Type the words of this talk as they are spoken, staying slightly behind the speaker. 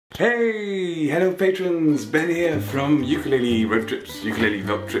Hey! Hello patrons! Ben here from Ukulele Road Trips, Ukulele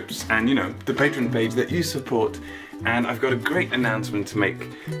Vlog Trips, and you know, the patron page that you support. And I've got a great announcement to make,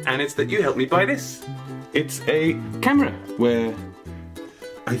 and it's that you helped me buy this. It's a camera where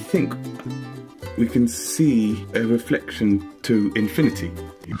I think we can see a reflection to infinity.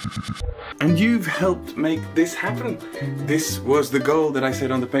 And you've helped make this happen. This was the goal that I set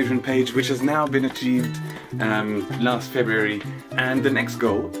on the Patreon page, which has now been achieved last February. And the next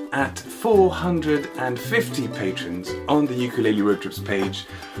goal, at 450 patrons on the Ukulele Road Trips page,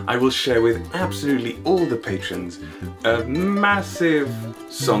 I will share with absolutely all the patrons a massive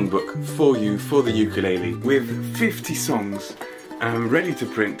songbook for you, for the ukulele, with 50 songs. Ready to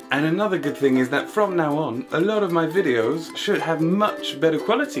print. And another good thing is that from now on, a lot of my videos should have much better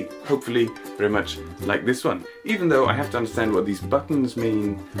quality. Hopefully very much like this one. Even though I have to understand what these buttons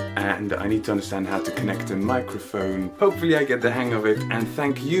mean, and I need to understand how to connect a microphone. Hopefully I get the hang of it, and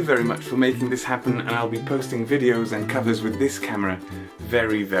thank you very much for making this happen, and I'll be posting videos and covers with this camera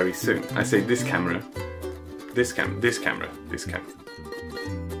very, very soon. I say this camera, this camera, this camera, this camera.